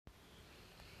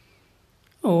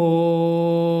Namaste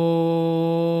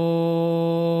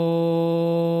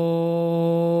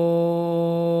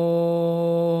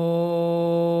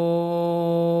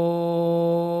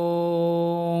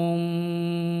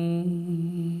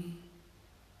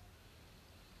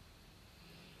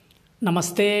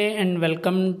and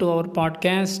welcome to our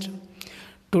podcast.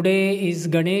 Today is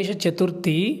Ganesha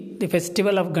Chaturthi, the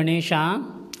festival of Ganesha,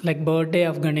 like birthday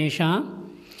of Ganesha.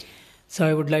 So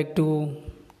I would like to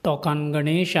talk on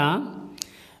Ganesha.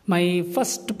 My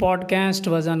first podcast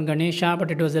was on Ganesha,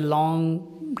 but it was a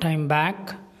long time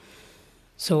back.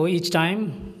 So each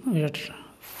time we are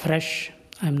fresh.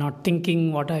 I'm not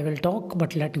thinking what I will talk,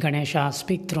 but let Ganesha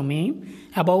speak through me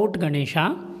about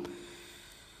Ganesha.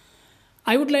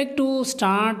 I would like to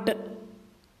start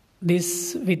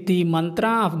this with the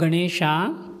mantra of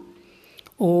Ganesha.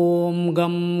 Om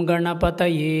Gam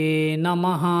Ganapataye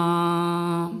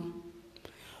Namaha.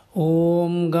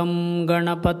 Om Gam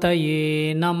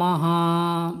Ganapataye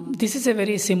Namaha. This is a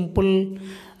very simple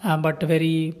but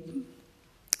very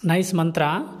nice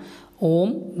mantra.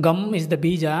 Om Gam is the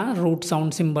bija, root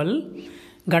sound symbol.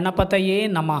 Ganapataye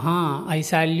Namaha. I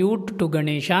salute to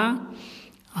Ganesha.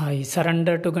 I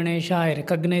surrender to Ganesha, I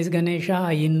recognize Ganesha,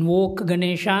 I invoke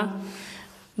Ganesha.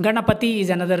 Ganapati is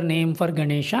another name for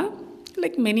Ganesha.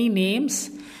 Like many names,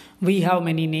 we have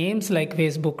many names like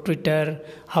Facebook, Twitter,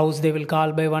 house they will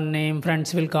call by one name,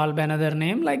 friends will call by another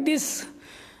name. Like this,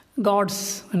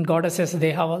 gods and goddesses,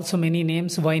 they have also many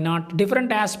names. Why not?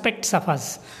 Different aspects of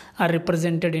us are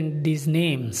represented in these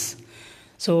names.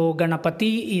 So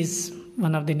Ganapati is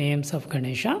one of the names of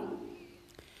Ganesha.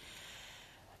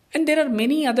 And there are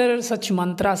many other such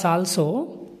mantras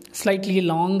also, slightly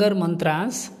longer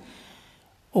mantras.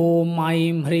 Om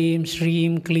Aim Hreem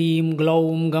Shreem Kleem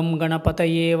Glaum Gam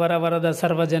Ganapataye Varavarada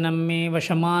Sarvajanam Me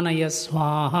Vashamanaya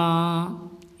Swaha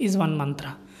is one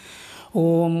mantra.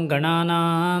 Om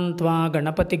Gananantva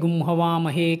Ganapati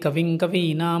Gumhavamahe Kavim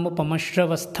Kavinam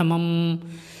Upamashravasthamam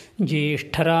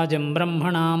Jeshtarajam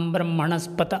Brahmanam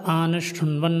Brahmanaspata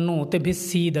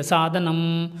Anashunvannotibhisida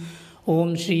Sadanam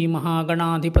Om Shri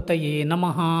Mahaganadhipataye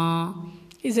Namaha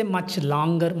is a much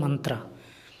longer mantra.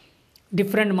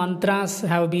 Different mantras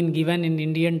have been given in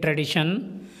Indian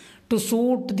tradition to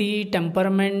suit the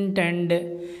temperament and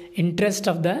interest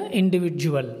of the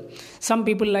individual. Some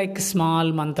people like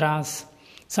small mantras.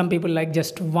 Some people like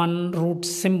just one root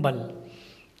symbol.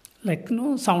 Like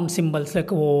sound symbols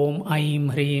like Om, Aim,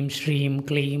 Hreem, Shreem,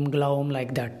 Kleem, Glaum,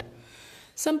 like that.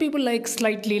 Some people like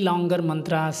slightly longer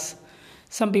mantras.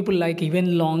 Some people like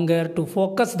even longer to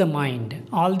focus the mind.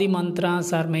 All the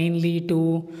mantras are mainly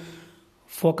to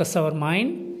focus our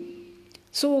mind.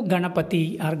 So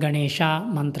Ganapati or Ganesha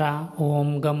mantra,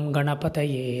 Om Gam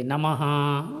Ganapataye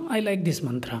Namaha. I like this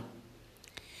mantra.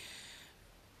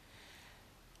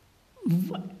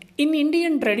 In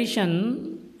Indian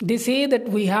tradition, they say that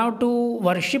we have to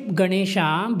worship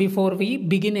Ganesha before we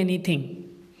begin anything.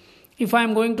 If I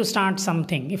am going to start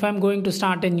something, if I am going to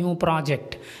start a new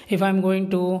project, if I am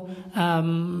going to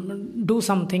do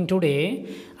something today,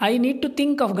 I need to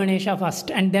think of Ganesha first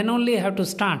and then only I have to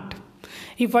start.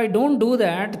 If I don't do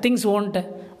that, things won't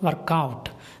work out.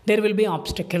 There will be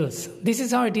obstacles. This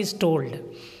is how it is told.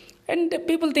 And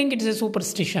people think it is a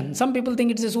superstition. Some people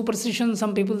think it is a superstition.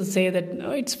 Some people say that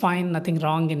it's fine, nothing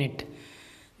wrong in it.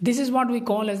 This is what we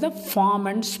call as the form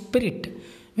and spirit.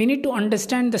 We need to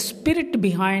understand the spirit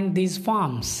behind these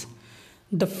forms.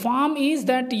 The form is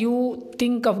that you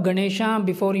think of Ganesha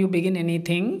before you begin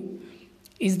anything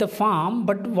is the form,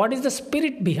 but what is the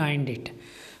spirit behind it?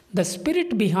 The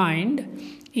spirit behind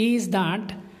is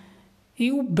that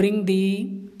you bring the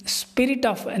spirit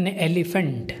of an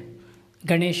elephant.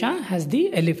 Ganesha has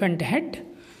the elephant head.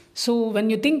 So when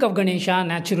you think of Ganesha,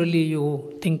 naturally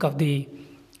you think of the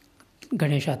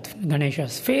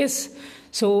Ganesha's face.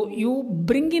 So you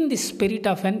bring in the spirit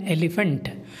of an elephant.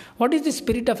 What is the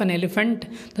spirit of an elephant?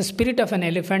 The spirit of an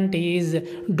elephant is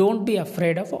don't be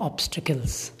afraid of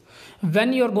obstacles.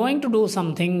 When you are going to do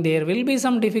something, there will be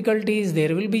some difficulties,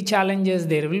 there will be challenges,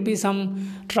 there will be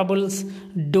some troubles.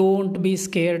 Don't be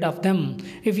scared of them.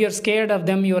 If you are scared of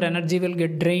them, your energy will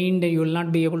get drained. You will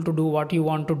not be able to do what you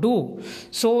want to do.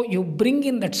 So you bring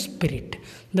in that spirit.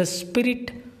 The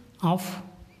spirit of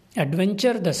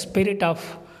adventure, the spirit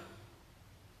of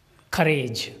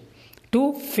courage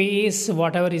to face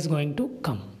whatever is going to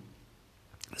come.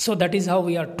 So that is how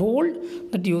we are told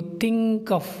that you think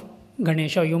of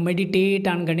Ganesha, you meditate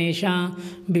on Ganesha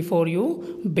before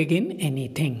you begin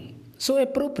anything. So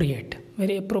appropriate,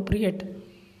 very appropriate.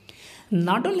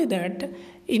 Not only that,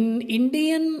 in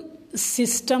Indian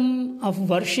system of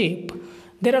worship,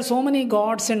 There are so many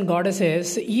gods and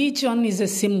goddesses. Each one is a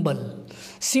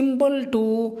symbol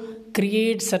to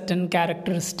create certain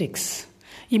characteristics,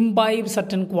 imbibe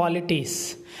certain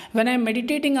qualities. When I am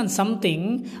meditating on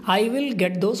something, I will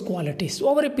get those qualities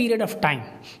over a period of time.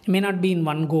 It may not be in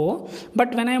one go,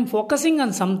 but when I am focusing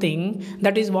on something,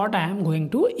 that is what I am going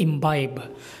to imbibe.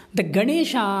 The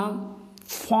Ganesha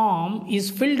form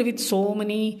is filled with so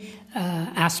many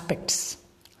aspects.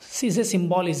 This is a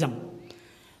symbolism.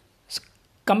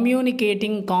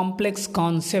 Communicating complex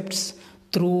concepts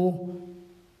through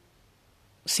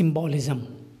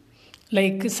symbolism.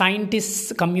 Like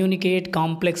scientists communicate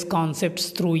complex concepts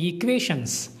through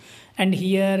equations, and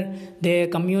here they are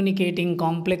communicating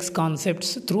complex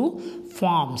concepts through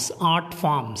forms, art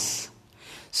forms.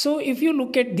 So if you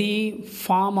look at the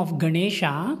form of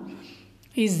Ganesha,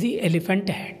 is the elephant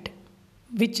head,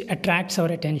 which attracts our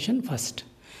attention first.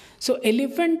 So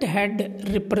elephant head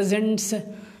represents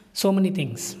so many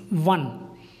things. One,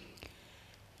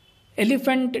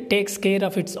 elephant takes care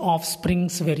of its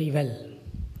offsprings very well.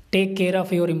 Take care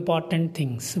of your important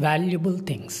things, valuable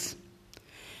things.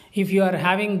 If you are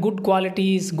having good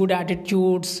qualities, good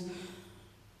attitudes,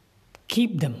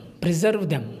 keep them, preserve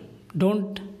them,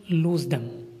 don't lose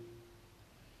them.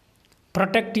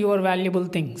 Protect your valuable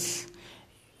things.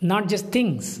 Not just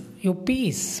things, your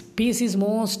peace. Peace is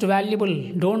most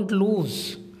valuable. Don't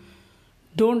lose.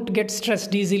 Don't get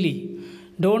stressed easily.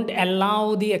 Don't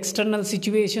allow the external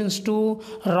situations to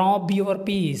rob your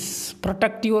peace.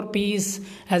 Protect your peace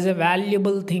as a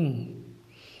valuable thing.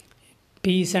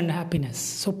 Peace and happiness.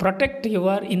 So protect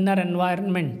your inner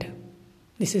environment.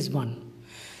 This is one.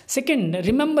 Second,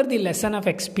 remember the lesson of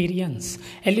experience.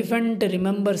 Elephant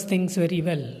remembers things very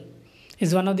well.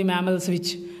 Is one of the mammals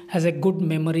which has a good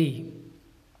memory.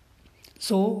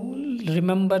 So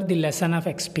remember the lesson of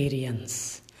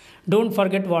experience. Don't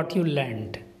forget what you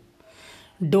learned.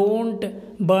 Don't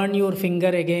burn your finger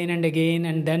again and again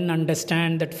and then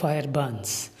understand that fire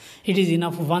burns. It is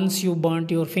enough once you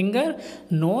burnt your finger,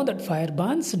 know that fire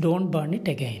burns, don't burn it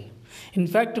again. In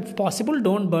fact, if possible,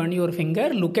 don't burn your finger.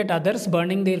 Look at others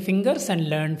burning their fingers and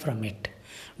learn from it.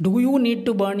 Do you need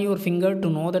to burn your finger to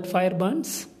know that fire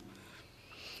burns?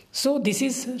 So this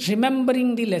is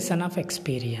remembering the lesson of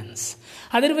experience.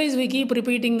 Otherwise, we keep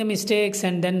repeating the mistakes,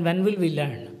 and then when will we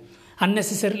learn?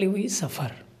 Unnecessarily we suffer.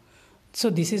 So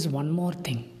this is one more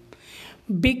thing.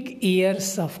 Big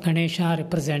ears of Ganesha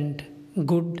represent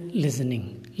good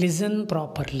listening. Listen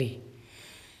properly.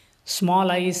 Small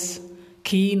eyes,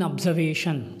 keen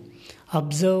observation.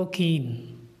 Observe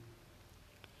keen.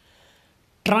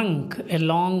 Trunk, a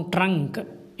long trunk,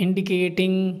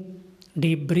 indicating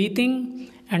deep breathing,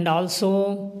 and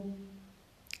also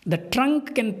the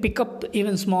trunk can pick up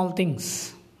even small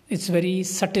things. It's very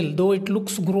subtle. Though it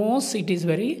looks gross, it is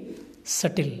very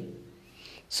subtle.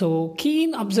 So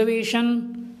keen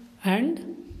observation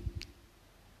and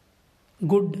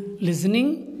good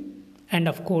listening, and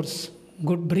of course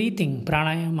good breathing,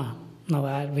 pranayama.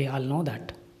 Now we all know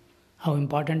that, how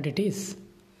important it is.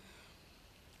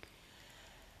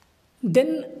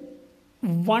 Then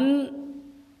one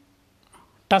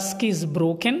tusk is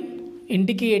broken,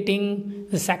 indicating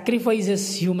the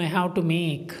sacrifices you may have to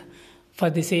make for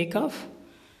the sake of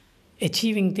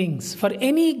achieving things. For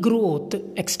any growth,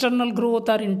 external growth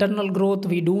or internal growth,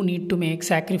 we do need to make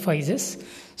sacrifices.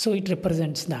 So it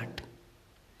represents that.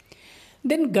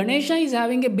 Then Ganesha is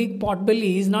having a big pot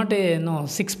belly. Is not a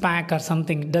six-pack or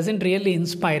something. It doesn't really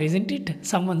inspire, isn't it?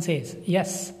 Someone says.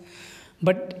 Yes.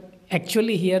 But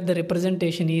actually here the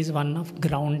representation is one of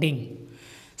grounding,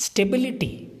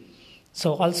 stability.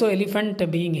 So also elephant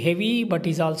being heavy, but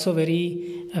is also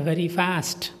very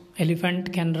fast.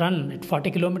 Elephant can run at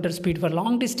 40 km speed for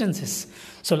long distances.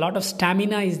 So a lot of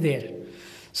stamina is there.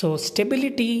 So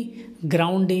stability,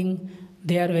 grounding,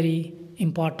 they are very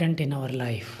important in our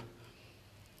life.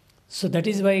 So that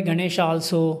is why Ganesha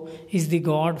also is the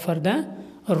god for the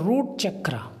root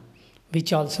chakra,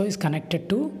 which also is connected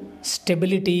to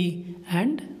stability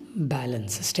and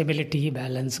balance. Stability,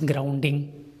 balance,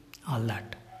 grounding, all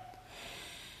that.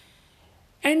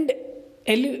 And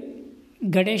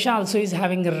Ganesha also is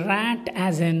having a rat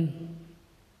as an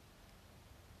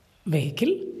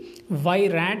vehicle. Why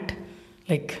rat?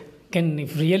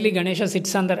 If really Ganesha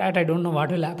sits on the rat, I don't know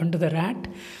what will happen to the rat.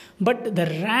 But the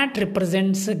rat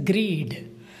represents greed.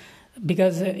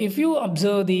 Because if you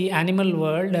observe the animal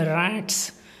world,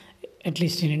 rats, at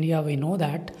least in India we know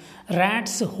that,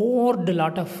 rats hoard a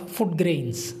lot of food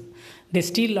grains. They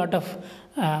steal a lot of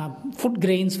food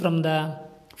grains from the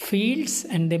fields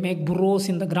and they make burrows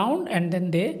in the ground and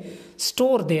then they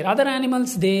store there. Other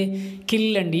animals they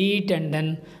kill and eat and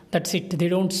then that's it. They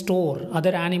don't store.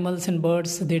 Other animals and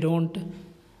birds they don't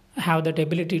have that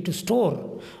ability to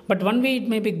store. But one way it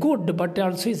may be good, but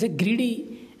also is a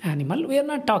greedy animal. We are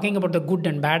not talking about the good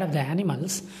and bad of the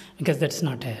animals because that's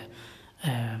not a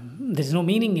there's no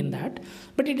meaning in that,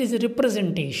 but it is a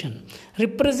representation.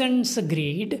 Represents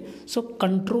greed, so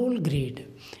control greed.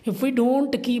 If we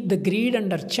don't keep the greed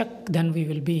under check, then we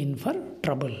will be in for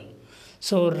trouble.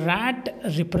 So rat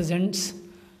represents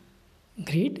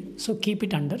greed, so keep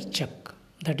it under check.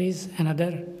 That is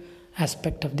another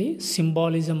aspect of the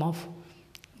symbolism of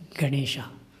Ganesha.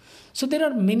 So there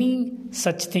are many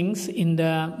such things in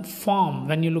the form.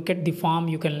 When you look at the form,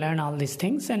 you can learn all these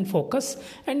things and focus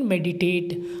and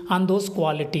meditate on those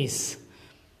qualities.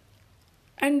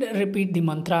 And repeat the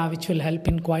mantra which will help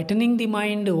in quietening the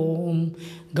mind. Om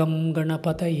Gam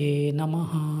Ganapataye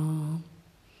Namaha.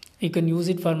 You can use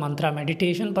it for mantra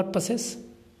meditation purposes.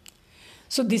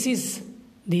 So this is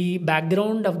the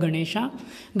background of Ganesha.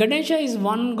 Ganesha is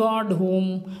one god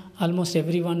whom almost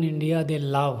everyone in India they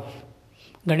love.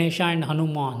 Ganesha and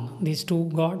Hanuman, these two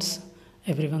gods,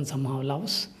 everyone somehow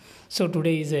loves. So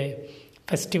today is a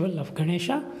festival of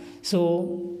Ganesha.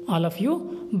 So all of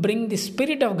you bring the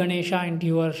spirit of Ganesha into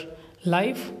your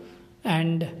life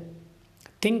and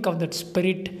think of that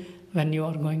spirit when you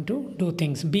are going to do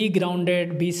things. Be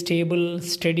grounded, be stable,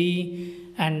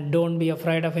 steady, and don't be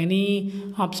afraid of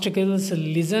any obstacles.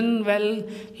 Listen well,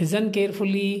 listen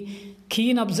carefully.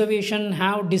 Keen observation,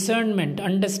 have discernment,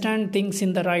 understand things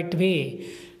in the right way.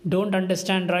 Don't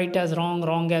understand right as wrong,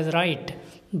 wrong as right.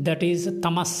 That is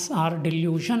tamas or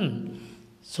delusion.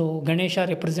 So Ganesha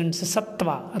represents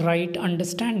sattva, right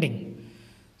understanding.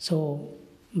 So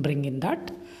bring in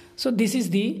that. So this is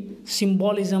the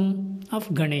symbolism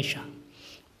of Ganesha.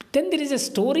 Then there is a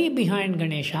story behind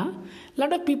Ganesha. A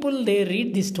lot of people they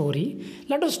read this story.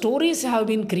 A lot of stories have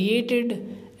been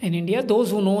created in India.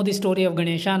 Those who know the story of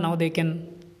Ganesha, now they can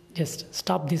just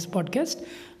stop this podcast.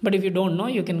 But if you don't know,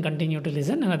 you can continue to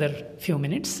listen another few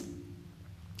minutes.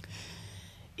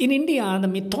 In India, the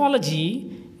mythology,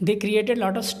 they created a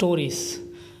lot of stories.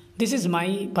 This is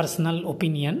my personal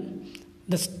opinion.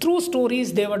 Through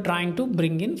stories, they were trying to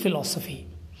bring in philosophy.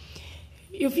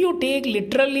 If you take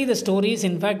literally the stories,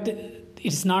 in fact,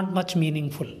 it's not much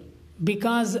meaningful.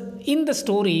 Because in the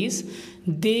stories,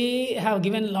 they have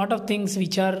given a lot of things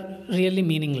which are really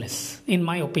meaningless, in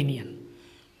my opinion.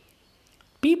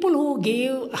 People who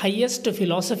gave highest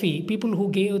philosophy, people who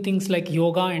gave things like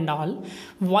yoga and all,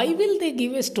 why will they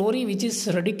give a story which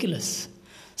is ridiculous?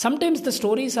 Sometimes the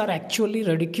stories are actually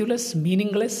ridiculous,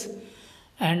 meaningless,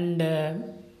 and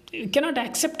you cannot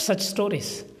accept such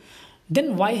stories.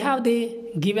 Then why have they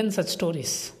given such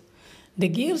stories? They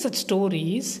gave such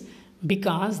stories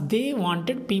because they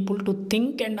wanted people to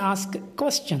think and ask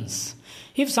questions.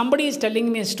 If somebody is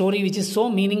telling me a story which is so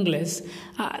meaningless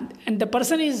and the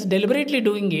person is deliberately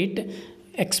doing it,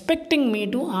 expecting me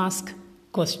to ask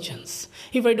questions.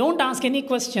 If I don't ask any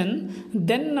question,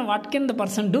 then what can the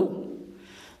person do?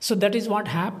 So that is what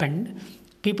happened.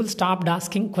 People stopped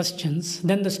asking questions,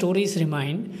 then the stories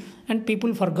remained, and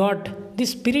people forgot the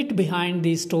spirit behind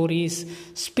these stories,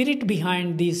 spirit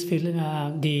behind these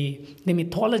the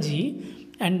mythology,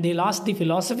 and they lost the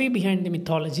philosophy behind the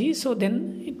mythology, so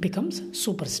then it becomes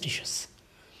superstitious.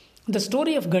 The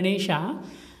story of Ganesha,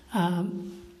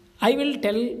 I will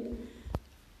tell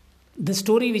the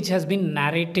story which has been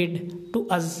narrated to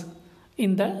us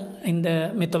in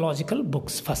the mythological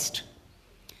books first.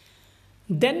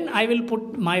 Then I will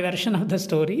put my version of the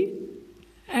story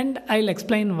and I'll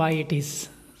explain why it is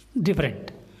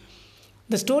different.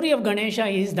 The story of Ganesha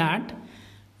is that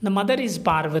the mother is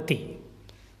Parvati.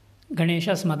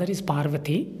 Ganesha's mother is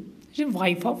Parvati. She is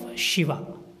wife of Shiva.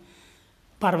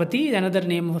 Parvati, another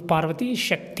name of Parvati is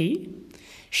Shakti.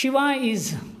 Shiva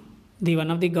is the one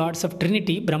of the gods of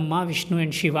Trinity, Brahma, Vishnu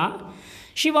and Shiva.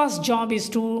 Shiva's job is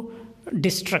to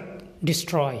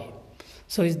destroy.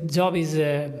 So his job is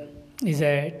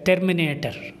a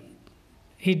terminator.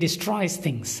 He destroys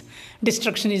things.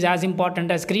 Destruction is as important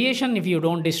as creation. If you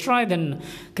don't destroy, then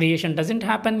creation doesn't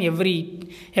happen.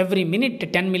 Every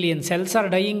minute 10 million cells are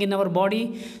dying in our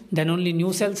body, then only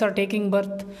new cells are taking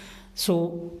birth.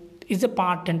 So it's a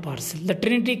part and parcel. The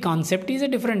Trinity concept is a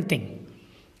different thing.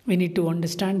 We need to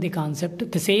understand the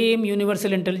concept. The same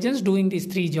universal intelligence doing these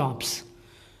three jobs.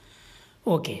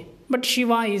 Okay. But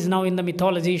Shiva is now in the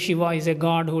mythology. Shiva is a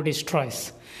god who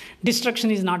destroys. Destruction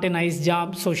is not a nice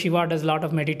job, so Shiva does a lot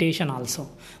of meditation also.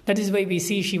 That is why we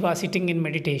see Shiva sitting in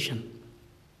meditation.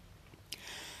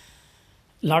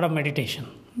 Lot of meditation.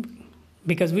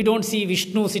 because we don't see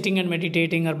Vishnu sitting and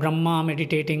meditating or Brahma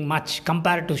meditating much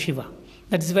compared to Shiva.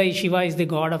 That is why Shiva is the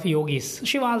god of yogis.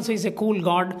 Shiva also is a cool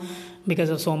god because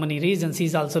of so many reasons.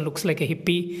 He also looks like a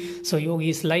hippie, so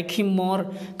yogis like him more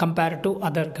compared to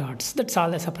other gods. That's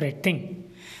all a separate thing.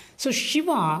 So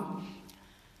Shiva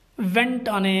went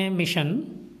on a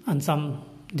mission on some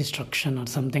destruction or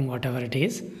something, whatever it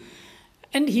is,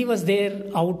 and he was there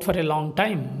out for a long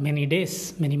time, many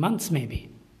days, many months maybe,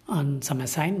 on some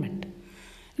assignment.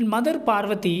 And Mother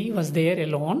Parvati was there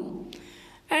alone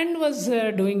and was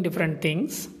doing different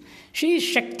things. She is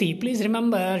Shakti. Please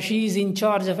remember, she is in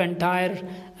charge of entire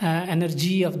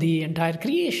energy of the entire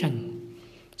creation.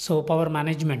 So power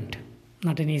management,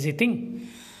 not an easy thing.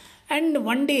 And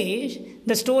one day,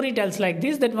 the story tells like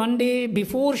this, that one day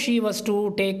before she was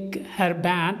to take her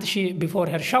bath, before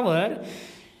her shower,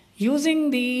 using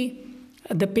the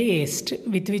paste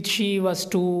with which she was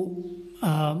to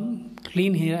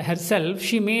clean herself,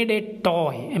 she made a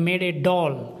toy, made a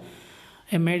doll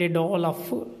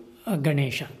of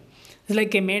Ganesha. It's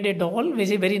like I made a doll, which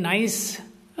is a very nice,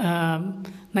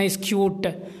 cute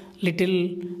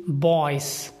little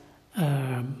boy's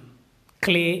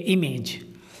clay image.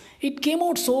 It came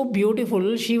out so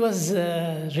beautiful. She was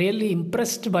really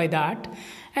impressed by that,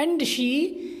 and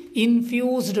she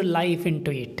infused life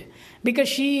into it, because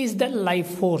she is the life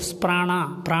force,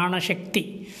 prana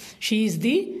Shakti. She is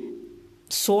the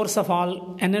source of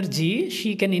all energy.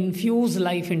 She can infuse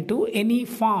life into any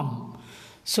form.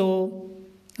 So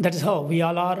that is how we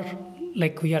all are,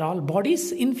 like we are all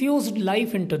bodies, infused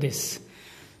life into this.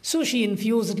 So she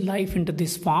infused life into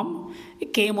this form.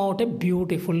 It came out a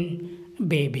beautiful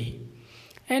baby.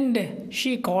 And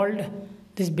she called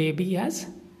this baby as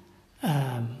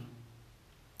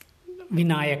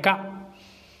Vinayaka.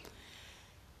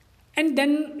 And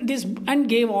then and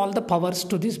gave all the powers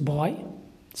to this boy.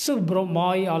 So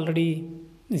boy already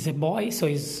is a boy, so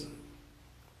is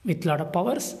with lot of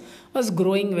powers, was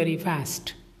growing very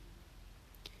fast.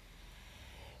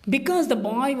 Because the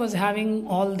boy was having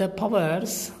all the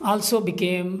powers, also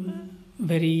became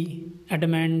very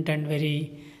adamant and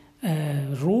very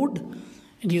rude,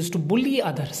 and used to bully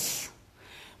others.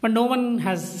 But no one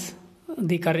has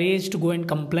the courage to go and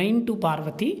complain to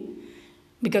Parvati,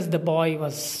 because the boy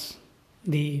was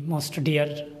the most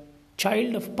dear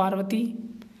child of Parvati.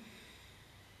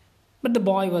 But the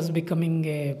boy was becoming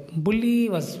a bully,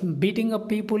 was beating up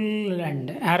people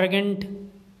and arrogant,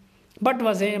 but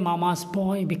was a mama's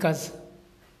boy because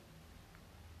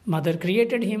mother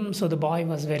created him. So the boy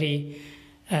was very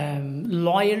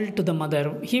loyal to the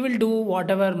mother. He will do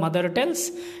whatever mother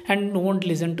tells and won't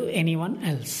listen to anyone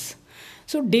else.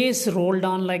 So days rolled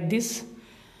on like this.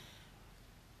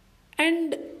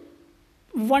 And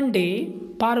one day,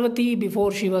 Parvati,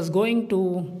 before she was going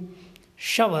to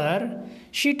shower,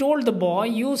 she told the boy,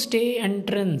 you stay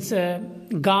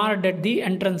guard at the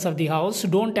entrance of the house.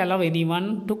 Don't allow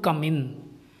anyone to come in.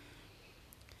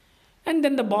 And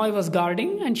then the boy was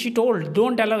guarding, and she told,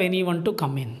 don't allow anyone to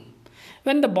come in.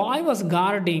 When the boy was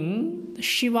guarding,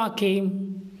 Shiva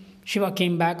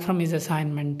came back from his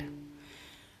assignment.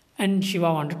 And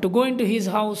Shiva wanted to go into his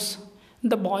house.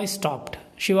 The boy stopped.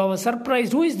 Shiva was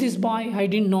surprised. Who is this boy? I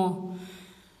didn't know.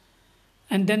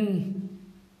 And then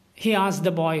he asked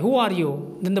the boy, who are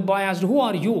you? Then the boy asked, who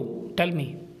are you? Tell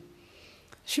me.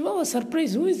 Shiva was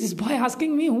surprised. Who is this boy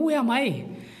asking me? Who am I?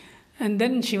 And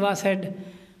then Shiva said,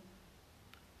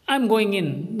 I'm going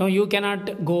in. No, you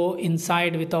cannot go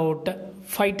inside without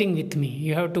fighting with me.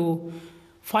 You have to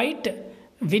fight,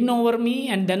 win over me,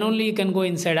 and then only you can go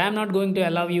inside. I am not going to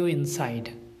allow you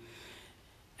inside.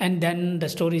 And then the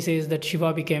story says that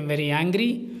Shiva became very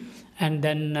angry, and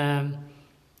then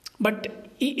but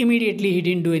immediately he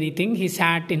didn't do anything. He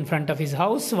sat in front of his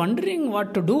house wondering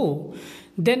what to do.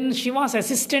 Then Shiva's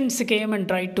assistants came and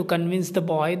tried to convince the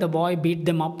boy. The boy beat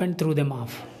them up and threw them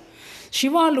off.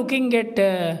 Shiva, looking at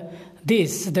that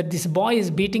this boy is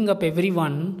beating up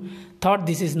everyone, thought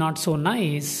this is not so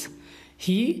nice.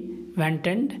 He went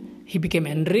and he became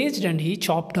enraged, and he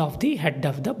chopped off the head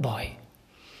of the boy.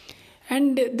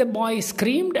 And the boy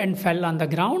screamed and fell on the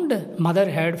ground.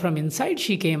 Mother heard from inside.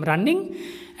 She came running,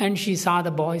 and she saw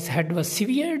the boy's head was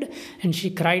severed, and she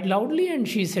cried loudly, and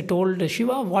she told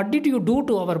Shiva, what did you do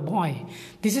to our boy?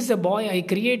 This is a boy I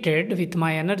created with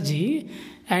my energy,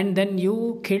 and then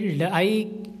you killed. I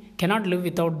cannot live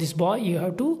without this boy. You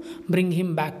have to bring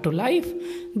him back to life.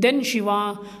 Then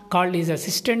Shiva called his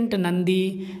assistant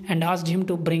Nandi and asked him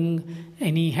to bring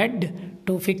any head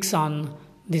to fix on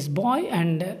this boy,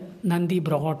 and Nandi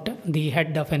brought the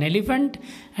head of an elephant,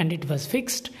 and it was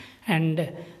fixed.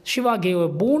 And Shiva gave a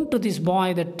boon to this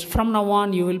boy that from now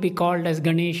on you will be called as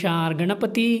Ganesha or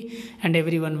Ganapati, and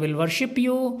everyone will worship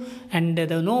you, and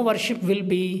the no worship will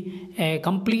be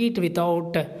complete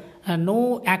without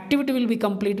no activity will be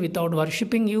complete without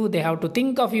worshipping you. They have to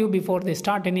think of you before they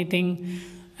start anything.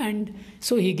 And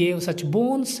so he gave such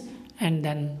boons, and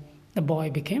then the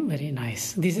boy became very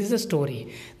nice. This is the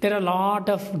story. There are a lot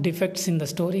of defects in the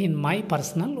story, in my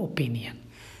personal opinion.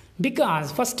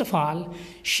 Because first of all,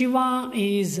 Shiva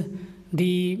is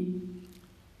the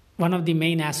one of the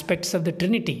main aspects of the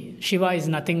Trinity. Shiva is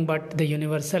nothing but the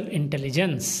universal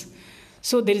intelligence.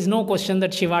 So there is no question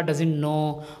that Shiva doesn't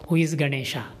know who is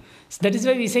Ganesha. So that is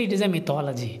why we say it is a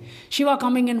mythology. Shiva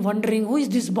coming and wondering, who is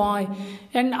this boy?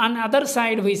 And on the other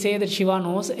side, we say that Shiva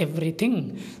knows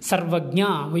everything.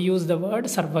 Sarvagnya, we use the word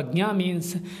Sarvagnya,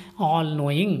 means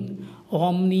all-knowing,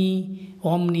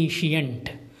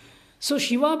 omniscient. So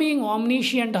Shiva being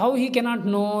omniscient, how he cannot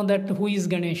know that who is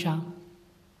Ganesha?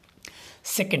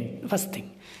 First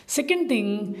thing. Second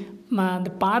thing,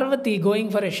 the Parvati going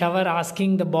for a shower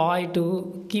asking the boy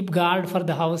to keep guard for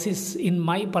the house is, in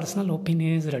my personal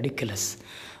opinion, is ridiculous.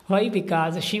 Why?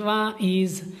 Because Shiva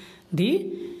is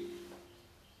the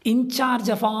in charge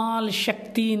of all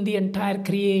Shakti in the entire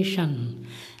creation.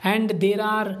 And there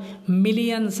are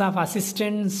millions of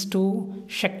assistants to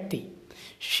Shakti.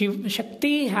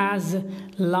 Shakti has a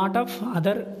lot of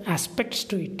other aspects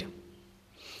to it.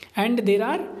 And there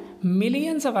are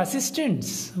millions of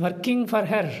assistants working for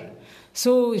her.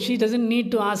 So she doesn't need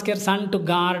to ask her son to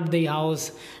guard the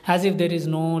house as if there is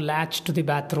no latch to the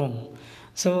bathroom.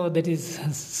 So that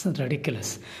is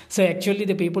ridiculous. So actually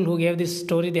the people who gave this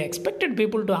story, they expected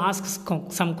people to ask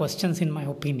some questions, in my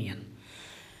opinion.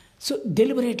 So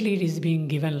deliberately it is being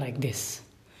given like this.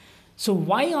 So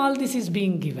why all this is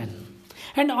being given?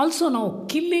 And also now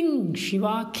killing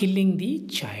Shiva, killing the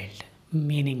child,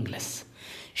 meaningless.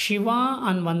 Shiva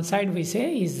on one side we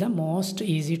say is the most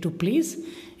easy to please,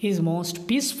 is most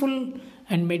peaceful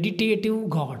and meditative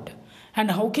God. And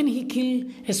how can he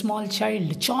kill a small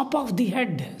child? Chop off the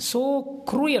head. So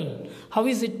cruel. How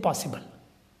is it possible?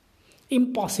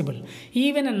 Impossible.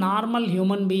 Even a normal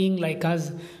human being like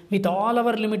us, with all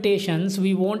our limitations,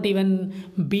 we won't even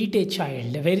beat a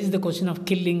child. Where is the question of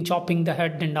killing, chopping the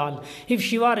head and all? If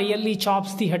Shiva really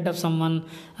chops the head of someone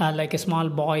like a small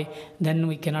boy, then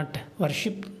we cannot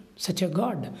worship such a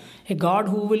God. A God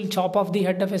who will chop off the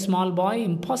head of a small boy?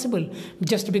 Impossible.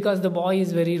 Just because the boy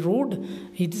is very rude,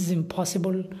 it is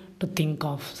impossible to think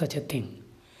of such a thing.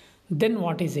 Then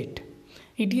what is it?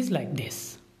 It is like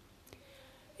this.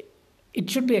 It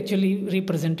should be actually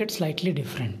represented slightly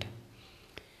different.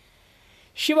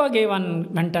 Shiva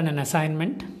went on an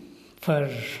assignment for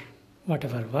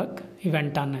whatever work. He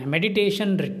went on a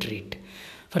meditation retreat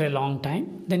for a long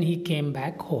time. Then he came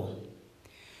back home.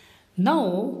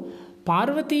 Now,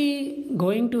 Parvati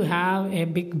going to have a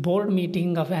big board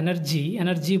meeting of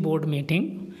energy board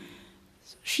meeting.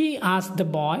 She asked the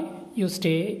boy, you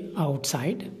stay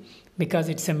outside because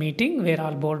it's a meeting where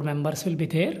all board members will be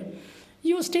there.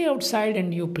 You stay outside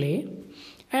and you play,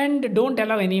 and don't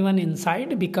allow anyone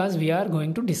inside because we are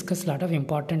going to discuss a lot of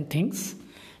important things.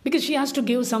 Because she has to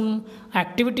give some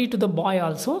activity to the boy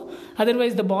also.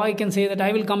 Otherwise the boy can say that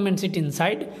I will come and sit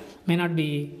inside.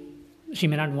 She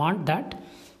may not want that.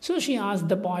 So she asked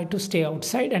the boy to stay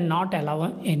outside and not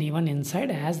allow anyone inside,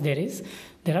 as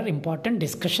there are important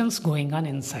discussions going on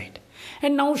inside.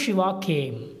 And now Shiva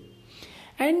came.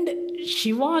 And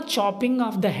Shiva chopping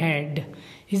off the head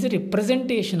is a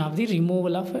representation of the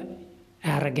removal of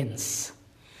arrogance.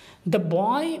 The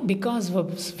boy, because he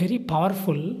was very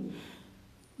powerful,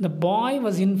 the boy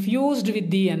was infused with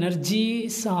the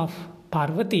energies of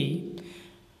Parvati,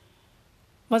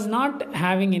 was not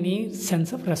having any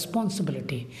sense of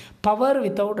responsibility. Power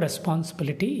without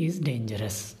responsibility is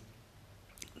dangerous.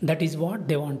 That is what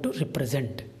they want to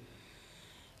represent.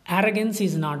 Arrogance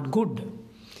is not good.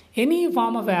 Any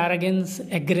form of arrogance,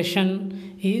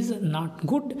 aggression is not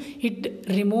good. It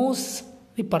removes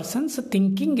the person's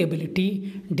thinking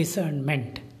ability,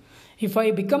 discernment. If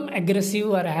I become aggressive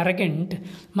or arrogant,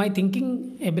 my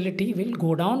thinking ability will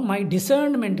go down, my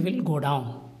discernment will go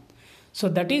down. So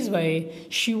that is why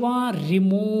Shiva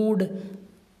removed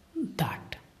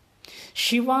that.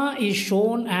 Shiva is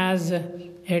shown as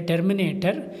a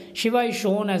terminator. Shiva is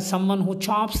shown as someone who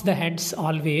chops the heads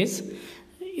always.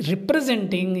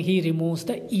 Representing, he removes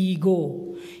the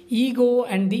ego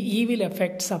and the evil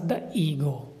effects of the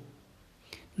ego,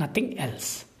 nothing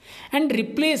else, and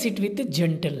replace it with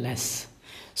gentleness.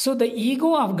 So the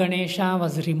ego of Ganesha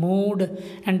was removed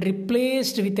and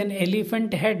replaced with an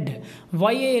elephant head.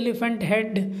 Why elephant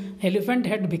head? Elephant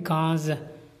head because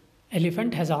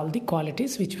Elephant has all the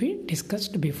qualities which we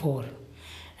discussed before.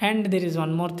 And there is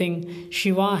one more thing.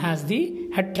 Shiva has the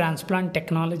head transplant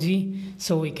technology.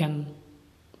 So we can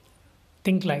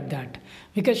think like that.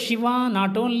 Because Shiva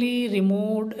not only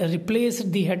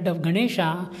replaced the head of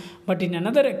Ganesha, but in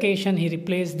another occasion he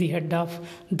replaced the head of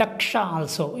Daksha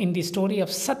also. In the story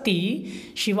of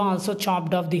Sati, Shiva also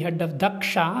chopped off the head of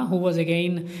Daksha, who was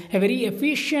again a very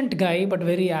efficient guy but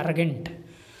very arrogant.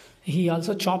 He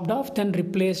also chopped off, then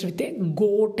replaced with a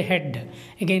goat head.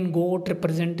 Again, goat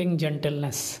representing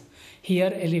gentleness.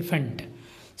 Here, elephant.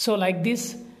 So, like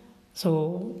this,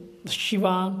 so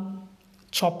Shiva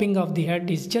chopping of the head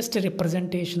is just a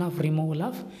representation of removal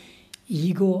of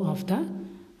ego of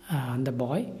the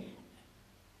boy,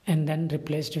 and then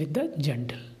replaced with the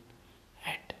gentle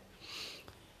head.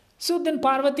 So then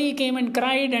Parvati came and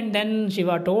cried, and then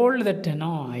Shiva told that,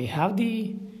 no, I have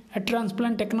the head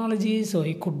transplant technology, so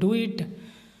he could do it.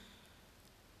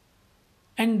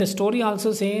 And the story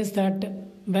also says that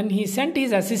when he sent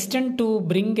his assistant to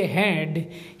bring a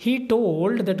head, he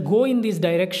told that go in this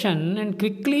direction and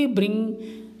quickly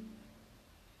bring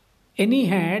any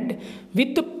head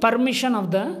with the permission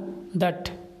of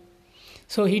that.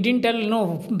 So he didn't tell,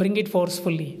 no, bring it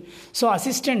forcefully. So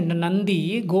assistant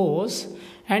Nandi goes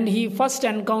and he first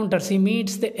encounters, he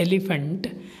meets the elephant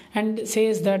and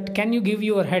says that, can you give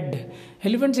your head?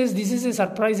 Elephant says, this is a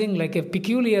surprising, like a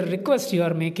peculiar request you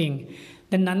are making.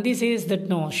 Then Nandi says that,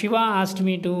 no, Shiva asked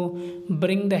me to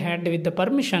bring the head with the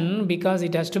permission because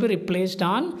it has to be replaced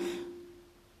on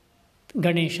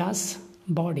Ganesha's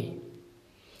body.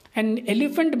 And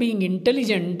elephant, being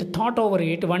intelligent, thought over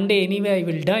it, one day anyway I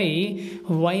will die,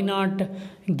 why not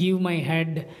give my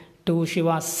head to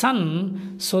Shiva's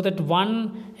son, so that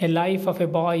a life of a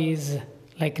boy is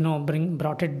like,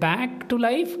 brought it back to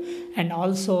life, and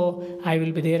also I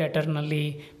will be there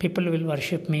eternally, people will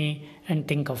worship me and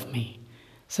think of me.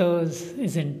 So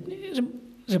is a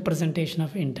representation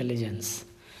of intelligence.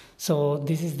 So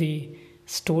this is the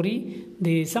story.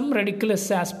 Some ridiculous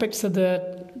aspects of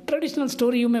the traditional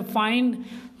story you may find,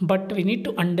 but we need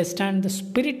to understand the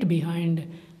spirit behind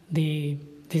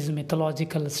these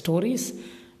mythological stories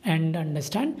and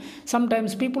understand.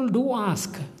 Sometimes people do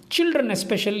ask, children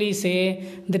especially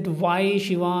say that why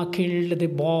Shiva killed the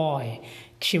boy.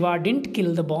 Shiva didn't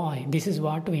kill the boy. This is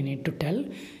what we need to tell.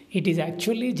 It is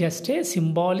actually just a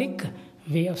symbolic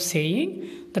way of saying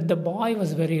that the boy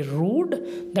was very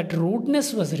rude, that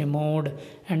rudeness was removed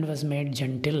and was made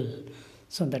gentle.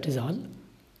 So that is all.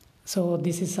 So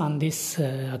this is on this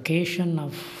occasion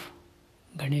of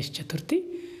Ganesh Chaturthi.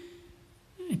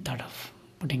 I thought of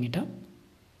putting it up.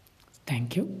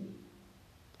 Thank you.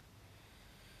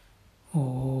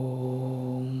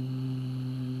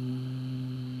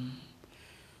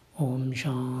 Om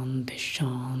Shanti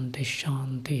Shanti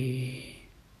Shanti.